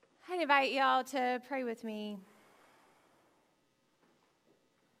to invite y'all to pray with me.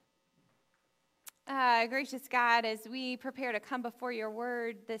 Gracious God, as we prepare to come before your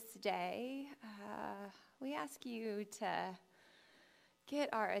word this day, we ask you to get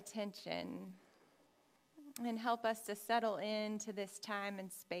our attention and help us to settle into this time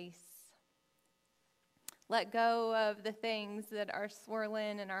and space. Let go of the things that are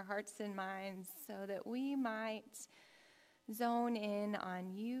swirling in our hearts and minds so that we might zone in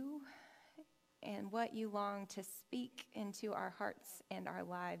on you and what you long to speak into our hearts and our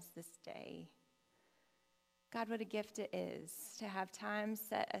lives this day. God, what a gift it is to have time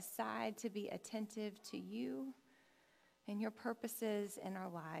set aside to be attentive to you and your purposes in our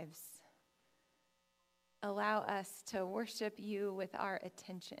lives. Allow us to worship you with our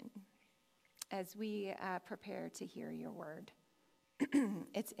attention as we prepare to hear your word.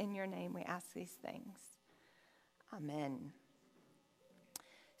 It's in your name we ask these things. Amen.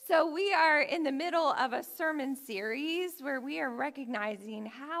 So we are in the middle of a sermon series where we are recognizing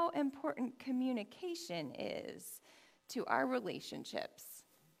how important communication is to our relationships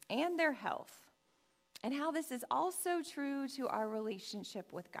and their health, and how this is also true to our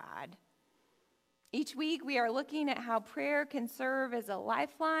relationship with God. Each week we are looking at how prayer can serve as a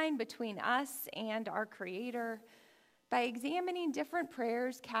lifeline between us and our Creator by examining different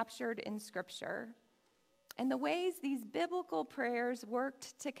prayers captured in Scripture and the ways these biblical prayers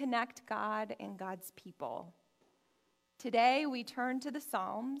worked to connect God and God's people. Today, we turn to the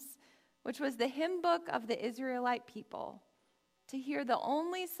Psalms, which was the hymn book of the Israelite people, to hear the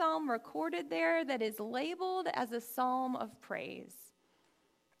only psalm recorded there that is labeled as a psalm of praise.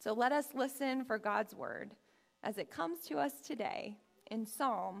 So let us listen for God's word as it comes to us today in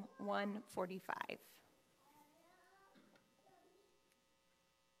Psalm 145.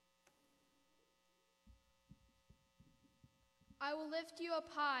 I will lift you up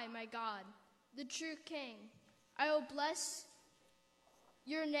high, my God, the true King. I will bless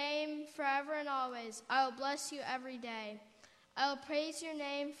your name forever and always. I will bless you every day. I will praise your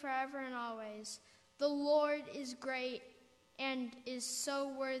name forever and always. The Lord is great and is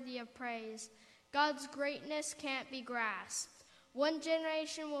so worthy of praise. God's greatness can't be grasped. One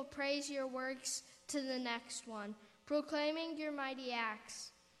generation will praise your works to the next one, proclaiming your mighty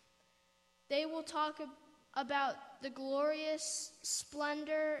acts. They will talk about the glorious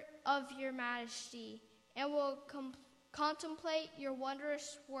splendor of your majesty, and will contemplate your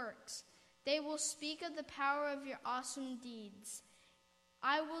wondrous works. They will speak of the power of your awesome deeds.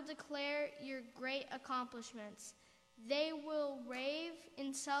 I will declare your great accomplishments. They will rave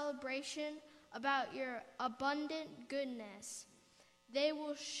in celebration about your abundant goodness. They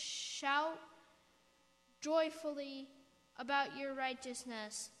will shout joyfully about your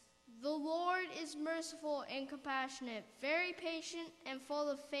righteousness. The Lord is merciful and compassionate, very patient and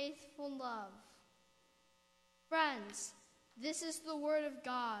full of faithful love. Friends, this is the word of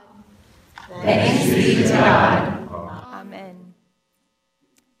God. Thanks be to God. Amen.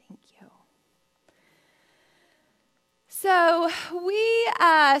 Thank you. So we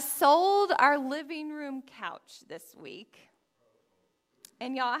sold our living room couch this week.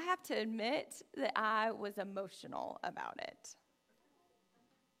 And y'all, I have to admit that I was emotional about it.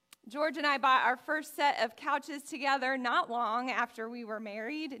 George and I bought our first set of couches together not long after we were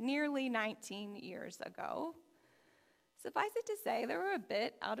married, nearly 19 years ago. Suffice it to say, they were a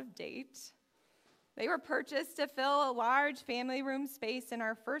bit out of date. They were purchased to fill a large family room space in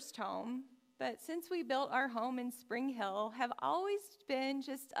our first home, but since we built our home in Spring Hill, have always been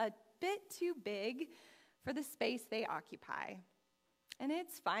just a bit too big for the space they occupy. And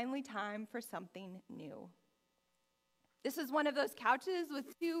it's finally time for something new. This was one of those couches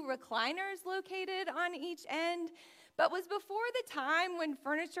with two recliners located on each end, but was before the time when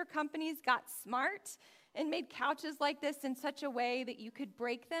furniture companies got smart and made couches like this in such a way that you could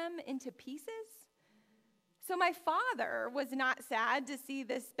break them into pieces. So my father was not sad to see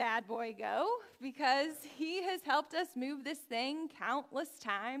this bad boy go, because he has helped us move this thing countless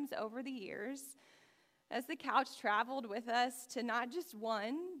times over the years, as the couch traveled with us to not just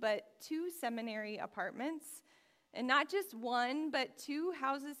one, but two seminary apartments, and not just one, but two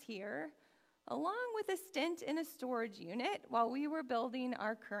houses here, along with a stint in a storage unit while we were building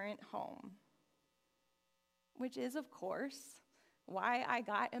our current home. Which is, of course, why I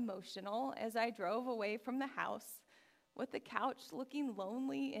got emotional as I drove away from the house with the couch looking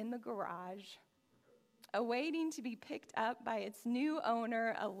lonely in the garage, awaiting to be picked up by its new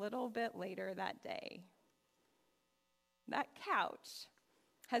owner a little bit later that day. That couch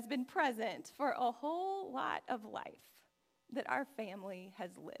has been present for a whole lot of life that our family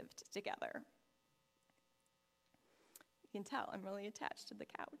has lived together. You can tell I'm really attached to the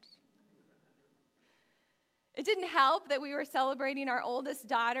couch. It didn't help that we were celebrating our oldest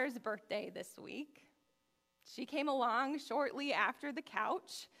daughter's birthday this week. She came along shortly after the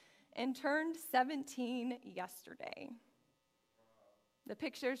couch and turned 17 yesterday. The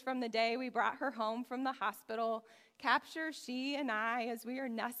pictures from the day we brought her home from the hospital capture she and I as we are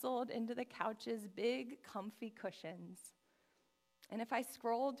nestled into the couch's big, comfy cushions. And if I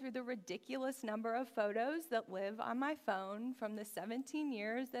scrolled through the ridiculous number of photos that live on my phone from the 17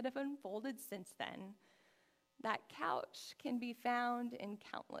 years that have unfolded since then, that couch can be found in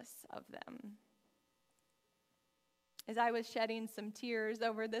countless of them. As I was shedding some tears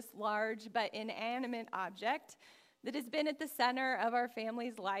over this large but inanimate object that has been at the center of our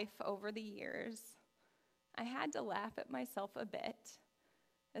family's life over the years, I had to laugh at myself a bit,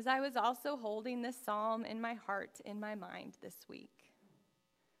 as I was also holding this psalm in my heart, in my mind this week.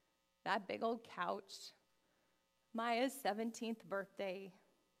 That big old couch, Maya's 17th birthday,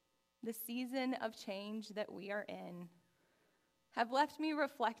 the season of change that we are in, have left me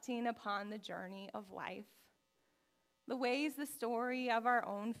reflecting upon the journey of life, the ways the story of our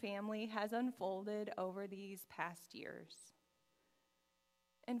own family has unfolded over these past years.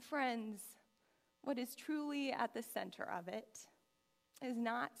 And friends, what is truly at the center of it is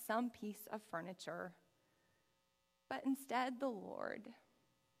not some piece of furniture, but instead the Lord,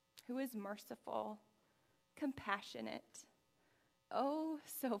 who is merciful, compassionate, oh,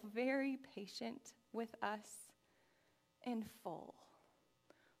 so very patient with us, and full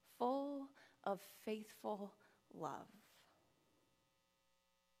of faithful love.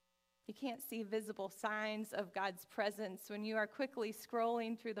 You can't see visible signs of God's presence when you are quickly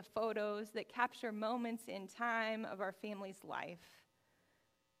scrolling through the photos that capture moments in time of our family's life.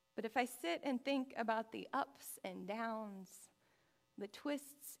 But if I sit and think about the ups and downs, the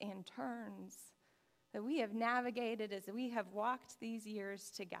twists and turns that we have navigated as we have walked these years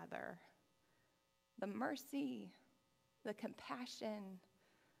together, the mercy, the compassion,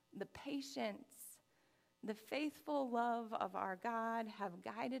 the patience, the faithful love of our God have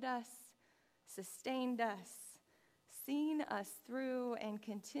guided us, sustained us, seen us through, and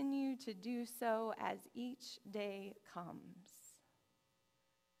continue to do so as each day comes.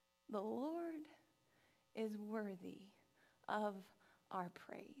 The Lord is worthy of our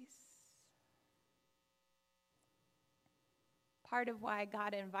praise. Part of why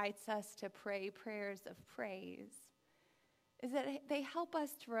God invites us to pray prayers of praise is that they help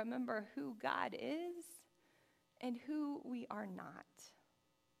us to remember who God is and who we are not.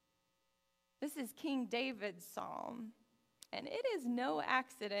 This is King David's psalm, and it is no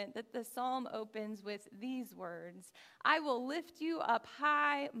accident that the psalm opens with these words: I will lift you up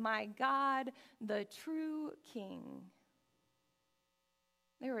high, my God, the true King.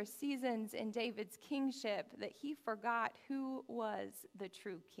 There were seasons in David's kingship that he forgot who was the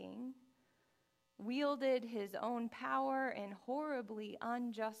true king, wielded his own power in horribly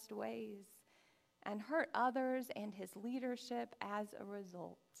unjust ways, and hurt others and his leadership as a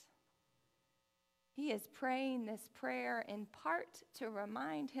result. He is praying this prayer in part to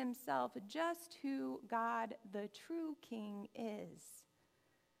remind himself just who God, the true King, is,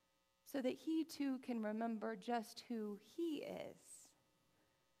 so that he too can remember just who he is,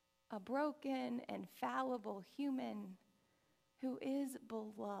 a broken and fallible human who is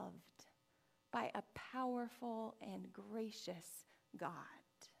beloved by a powerful and gracious God.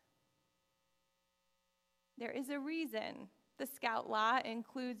 There is a reason the Scout Law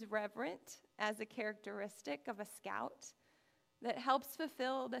includes reverent as a characteristic of a Scout that helps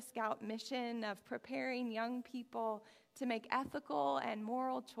fulfill the Scout mission of preparing young people to make ethical and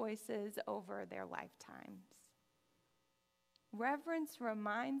moral choices over their lifetimes. Reverence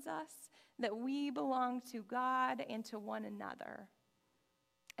reminds us that we belong to God and to one another,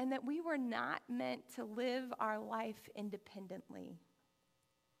 and that we were not meant to live our life independently.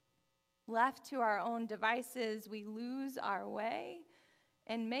 Left to our own devices, we lose our way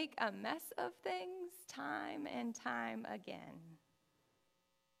and make a mess of things time and time again.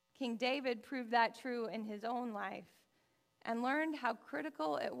 King David proved that true in his own life and learned how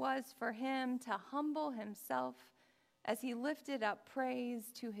critical it was for him to humble himself as he lifted up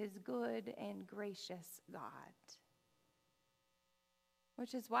praise to his good and gracious God.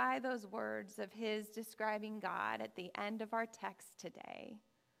 Which is why those words of his describing God at the end of our text today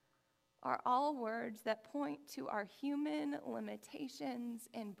are all words that point to our human limitations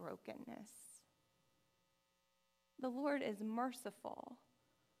and brokenness. The Lord is merciful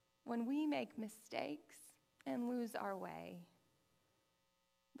when we make mistakes and lose our way.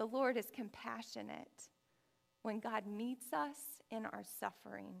 The Lord is compassionate when God meets us in our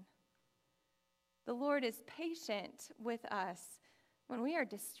suffering. The Lord is patient with us when we are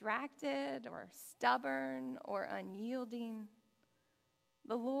distracted or stubborn or unyielding,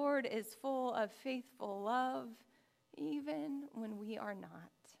 the Lord is full of faithful love, even when we are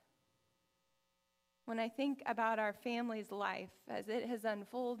not. When I think about our family's life as it has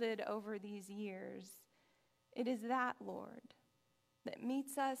unfolded over these years, it is that Lord that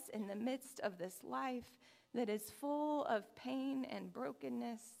meets us in the midst of this life that is full of pain and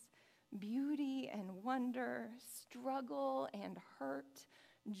brokenness, beauty and wonder, struggle and hurt,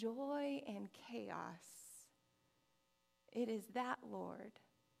 joy and chaos. It is that Lord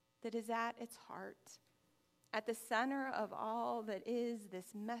that is at its heart, at the center of all that is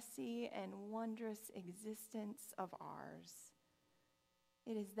this messy and wondrous existence of ours.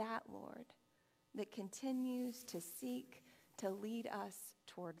 It is that Lord that continues to seek to lead us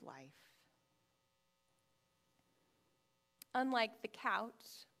toward life. Unlike the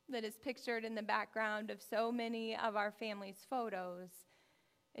couch that is pictured in the background of so many of our family's photos,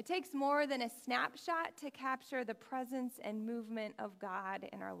 it takes more than a snapshot to capture the presence and movement of God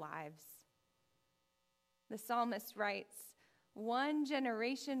in our lives. The psalmist writes, "One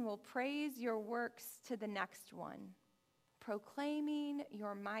generation will praise your works to the next one, proclaiming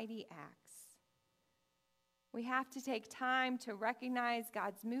your mighty acts." We have to take time to recognize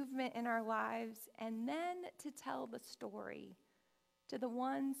God's movement in our lives and then to tell the story to the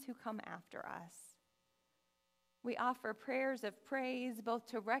ones who come after us. We offer prayers of praise both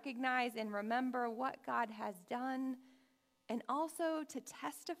to recognize and remember what God has done and also to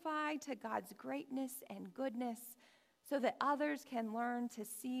testify to God's greatness and goodness so that others can learn to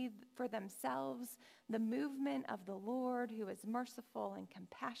see for themselves the movement of the Lord, who is merciful and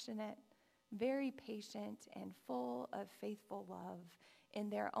compassionate, very patient and full of faithful love in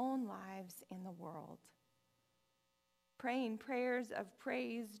their own lives in the world. Praying prayers of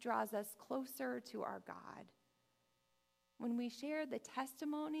praise draws us closer to our God. When we share the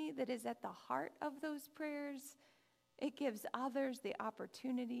testimony that is at the heart of those prayers, it gives others the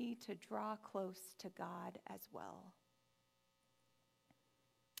opportunity to draw close to God as well.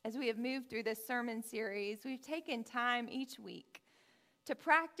 As we have moved through this sermon series, we've taken time each week to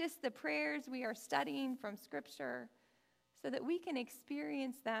practice the prayers we are studying from Scripture so that we can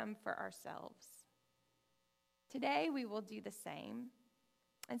experience them for ourselves. Today, we will do the same.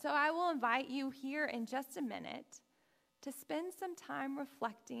 And so I will invite you here in just a minute to spend some time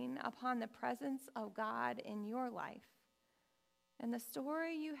reflecting upon the presence of God in your life and the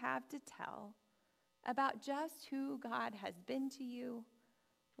story you have to tell about just who God has been to you,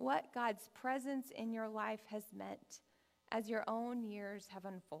 what God's presence in your life has meant as your own years have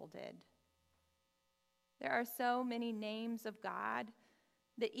unfolded. There are so many names of God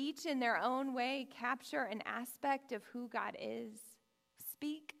that each in their own way capture an aspect of who God is,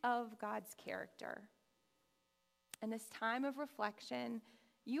 speak of God's character. In this time of reflection,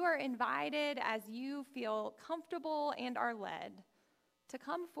 you are invited, as you feel comfortable and are led, to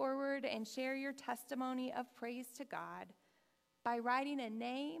come forward and share your testimony of praise to God by writing a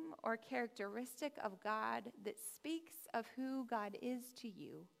name or characteristic of God that speaks of who God is to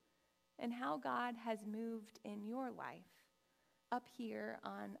you and how God has moved in your life up here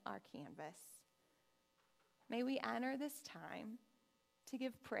on our canvas. May we honor this time to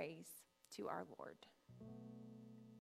give praise to our Lord.